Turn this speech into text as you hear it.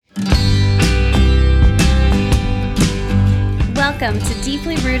Welcome to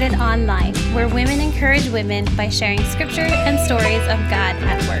Deeply Rooted Online, where women encourage women by sharing scripture and stories of God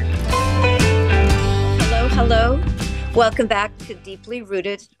at work. Hello. Welcome back to Deeply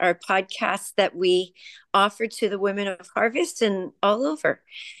Rooted, our podcast that we offer to the women of Harvest and all over.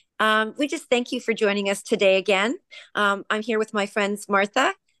 We just thank you for joining us today again. I'm here with my friends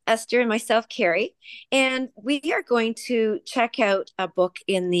Martha, Esther, and myself, Carrie, and we are going to check out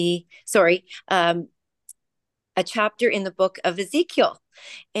a chapter in the book of Ezekiel.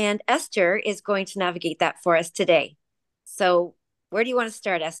 And Esther is going to navigate that for us today. So where do you want to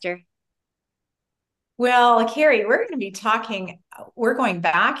start, Esther? Well, Carrie, we're going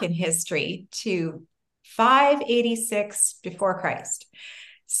back in history to 586 before Christ.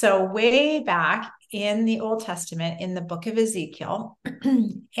 So way back in the Old Testament, in the book of Ezekiel.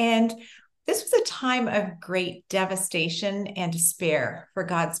 And this was a time of great devastation and despair for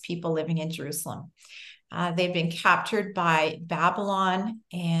God's people living in Jerusalem. They've been captured by Babylon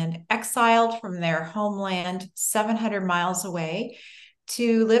and exiled from their homeland 700 miles away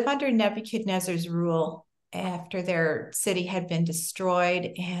to live under Nebuchadnezzar's rule after their city had been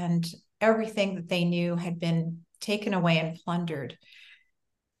destroyed and everything that they knew had been taken away and plundered.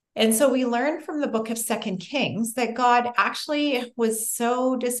 And so we learned from the book of 2 Kings that God actually was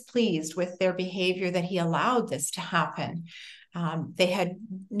so displeased with their behavior that he allowed this to happen. They had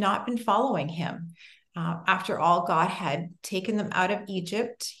not been following him. After all, God had taken them out of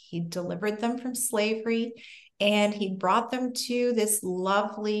Egypt. He delivered them from slavery, and he brought them to this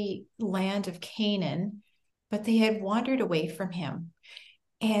lovely land of Canaan, but they had wandered away from him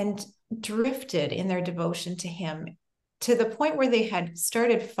and drifted in their devotion to him to the point where they had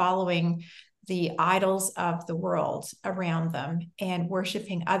started following the idols of the world around them and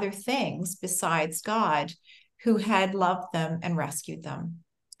worshiping other things besides God, who had loved them and rescued them.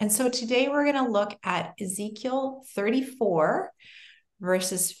 And so today we're going to look at Ezekiel 34,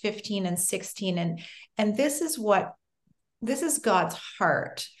 verses 15 and 16. And this is God's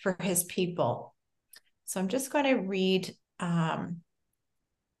heart for his people. So I'm just going to read Ezekiel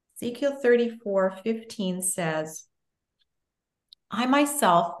 34:15 says, I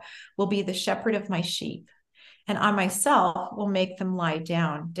myself will be the shepherd of my sheep, and I myself will make them lie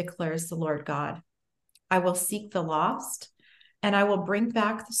down, declares the Lord God. I will seek the lost, and I will bring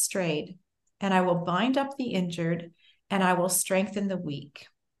back the strayed, and I will bind up the injured, and I will strengthen the weak.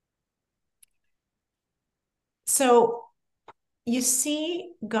 So you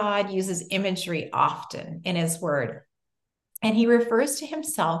see, God uses imagery often in his word, and he refers to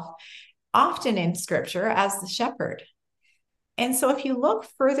himself often in scripture as the shepherd. And so if you look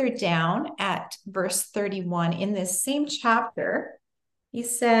further down at verse 31 in this same chapter, he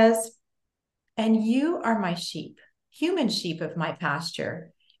says, and you are my sheep, human sheep of my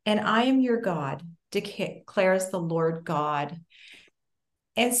pasture, and I am your God, declares the Lord God.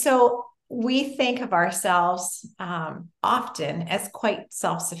 And so we think of ourselves often as quite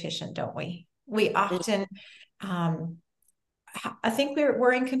self-sufficient, don't we? We often, I think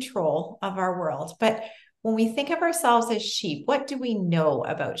we're in control of our world. But when we think of ourselves as sheep, what do we know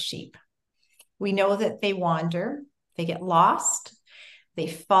about sheep? We know that they wander, they get lost, they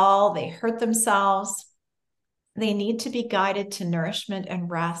fall, they hurt themselves. They need to be guided to nourishment and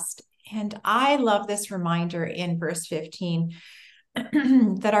rest. And I love this reminder in verse 15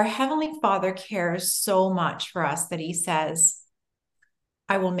 that our Heavenly Father cares so much for us that he says,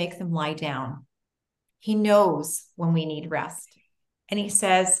 I will make them lie down. He knows when we need rest. And he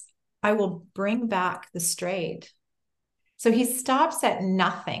says, I will bring back the strayed. So he stops at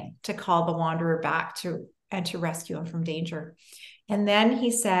nothing to call the wanderer back to rescue him from danger. And then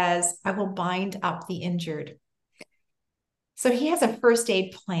he says, I will bind up the injured. So he has a first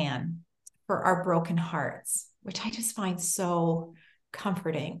aid plan for our broken hearts, which I just find so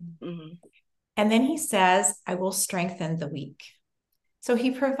comforting. Mm-hmm. And then he says, I will strengthen the weak. So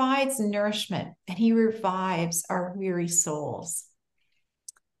he provides nourishment and he revives our weary souls.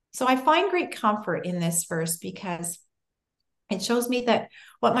 So I find great comfort in this verse because it shows me that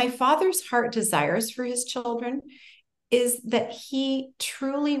what my Father's heart desires for his children is that he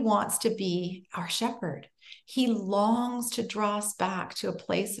truly wants to be our shepherd. He longs to draw us back to a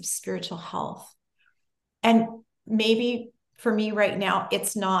place of spiritual health. And maybe for me right now,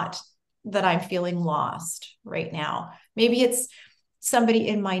 it's not that I'm feeling lost right now. Maybe it's somebody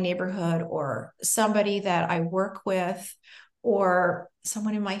in my neighborhood or somebody that I work with or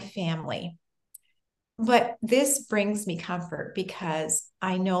someone in my family. But this brings me comfort because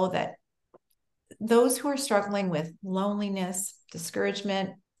I know that those who are struggling with loneliness,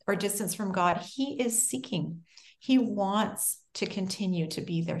 discouragement, or distance from God, he is seeking. He wants to continue to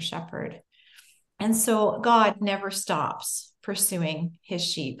be their shepherd. And so God never stops pursuing his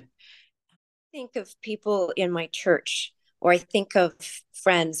sheep. Think of people in my church, or I think of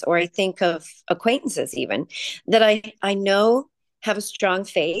friends, or I think of acquaintances even that I know have a strong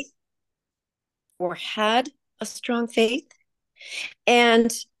faith or had a strong faith.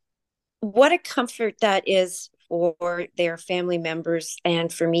 And what a comfort that is for their family members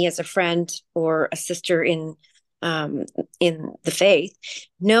and for me as a friend or a sister in the faith,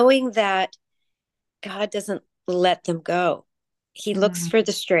 knowing that God doesn't let them go. He looks for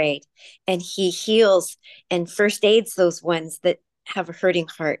the strayed and he heals and first aids those ones that have a hurting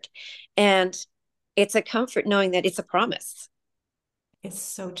heart. And it's a comfort knowing that it's a promise. It's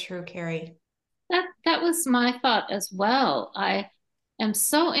so true, Carrie. That was my thought as well. I am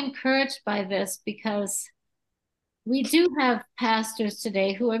so encouraged by this because we do have pastors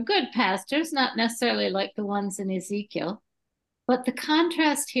today who are good pastors, not necessarily like the ones in Ezekiel, but the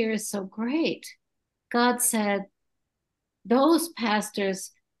contrast here is so great. God said, those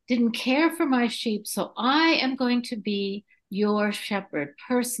pastors didn't care for my sheep, so I am going to be your shepherd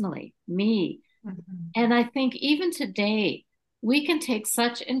personally, me. Mm-hmm. And I think even today, we can take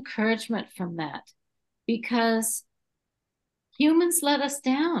such encouragement from that because humans let us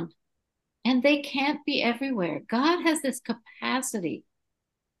down and they can't be everywhere. God has this capacity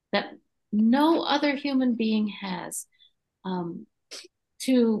that no other human being has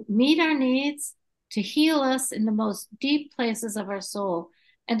to meet our needs, to heal us in the most deep places of our soul,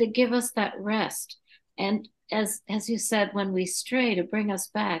 and to give us that rest. And as you said, when we stray, to bring us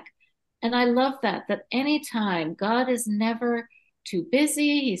back. And I love that anytime, God is never too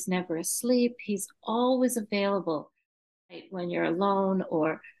busy, he's never asleep, he's always available. Right? When you're alone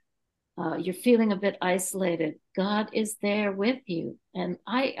or you're feeling a bit isolated, God is there with you. And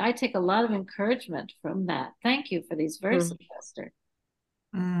I take a lot of encouragement from that. Thank you for these verses, Esther.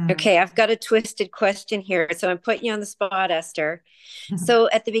 Okay, I've got a twisted question here. So I'm putting you on the spot, Esther. So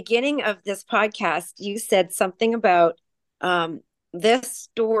at the beginning of this podcast, you said something about this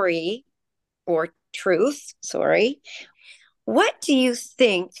story or truth, sorry. What do you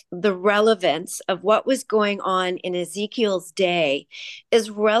think the relevance of what was going on in Ezekiel's day is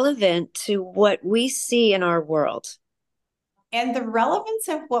relevant to what we see in our world? And the relevance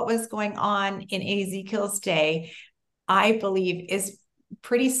of what was going on in Ezekiel's day, I believe, is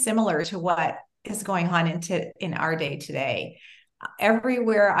pretty similar to what is going on in our day today.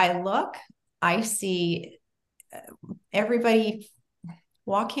 Everywhere I look, I see everybody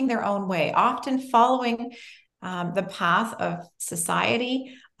walking their own way, often following the path of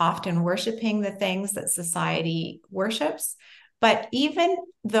society, often worshiping the things that society worships. But even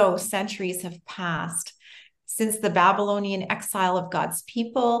though centuries have passed since the Babylonian exile of God's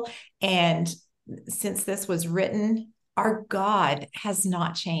people, and since this was written, our God has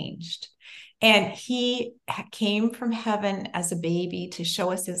not changed. And he came from heaven as a baby to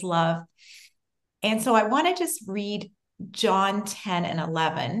show us his love. And so I want to just read John 10 and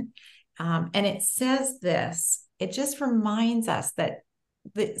 11. And it says this, it just reminds us that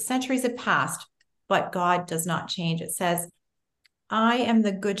the centuries have passed, but God does not change. It says, I am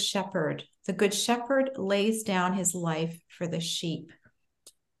the good shepherd. The good shepherd lays down his life for the sheep.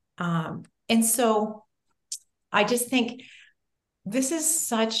 And so I just think this is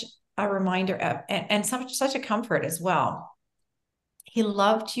such a reminder of, and such a comfort as well. He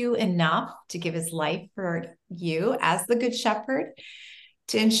loved you enough to give his life for you as the good shepherd,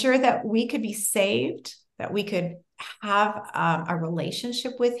 to ensure that we could be saved, that we could have a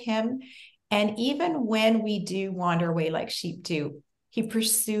relationship with him. And even when we do wander away like sheep do, he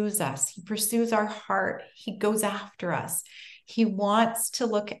pursues us. He pursues our heart. He goes after us. He wants to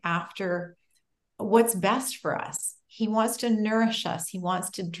look after what's best for us. He wants to nourish us. He wants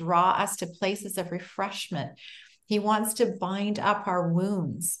to draw us to places of refreshment. He wants to bind up our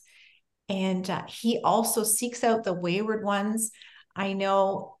wounds. And he also seeks out the wayward ones. I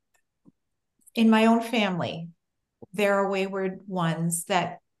know in my own family, there are wayward ones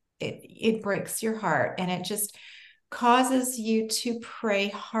that it breaks your heart and it just causes you to pray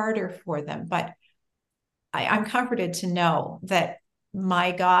harder for them. But I'm comforted to know that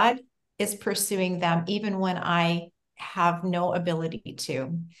my God is pursuing them even when I have no ability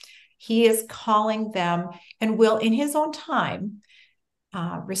to. He is calling them and will, in his own time,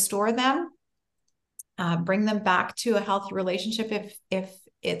 restore them, bring them back to a healthy relationship if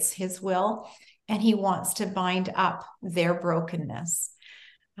it's his will, and he wants to bind up their brokenness.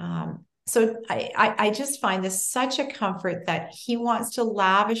 So I just find this such a comfort that he wants to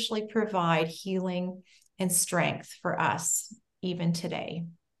lavishly provide healing and strength for us even today.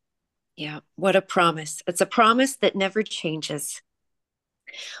 Yeah, what a promise. It's a promise that never changes.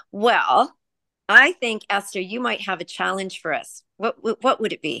 Well, I think, Esther, you might have a challenge for us. What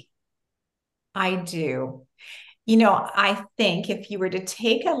would it be? I do. You know, I think if you were to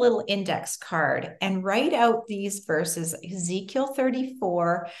take a little index card and write out these verses, Ezekiel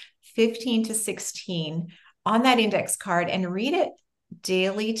 34, 15 to 16, on that index card and read it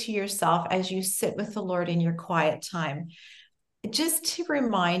daily to yourself as you sit with the Lord in your quiet time, just to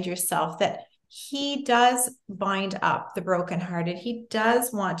remind yourself that He does bind up the brokenhearted. He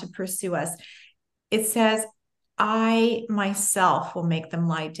does want to pursue us. It says, I myself will make them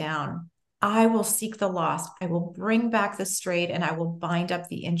lie down. I will seek the lost. I will bring back the strayed, and I will bind up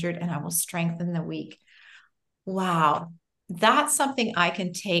the injured, and I will strengthen the weak. Wow. That's something I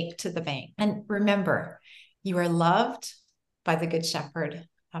can take to the bank. And remember, you are loved by the good shepherd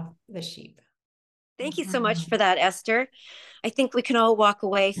of the sheep. Thank you so much for that, Esther. I think we can all walk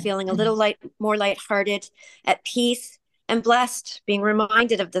away feeling a little more lighthearted, at peace, and blessed, being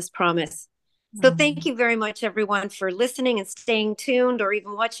reminded of this promise. So thank you very much, everyone, for listening and staying tuned, or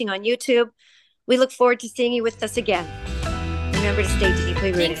even watching on YouTube. We look forward to seeing you with us again. Remember to stay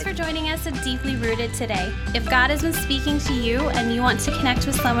deeply rooted. Thanks for joining us at Deeply Rooted today. If God has been speaking to you and you want to connect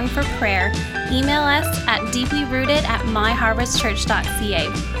with someone for prayer, email us at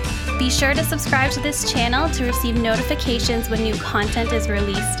deeplyrooted@myharvestchurch.ca. Be sure to subscribe to this channel to receive notifications when new content is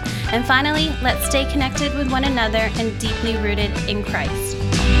released. And finally, let's stay connected with one another and deeply rooted in Christ.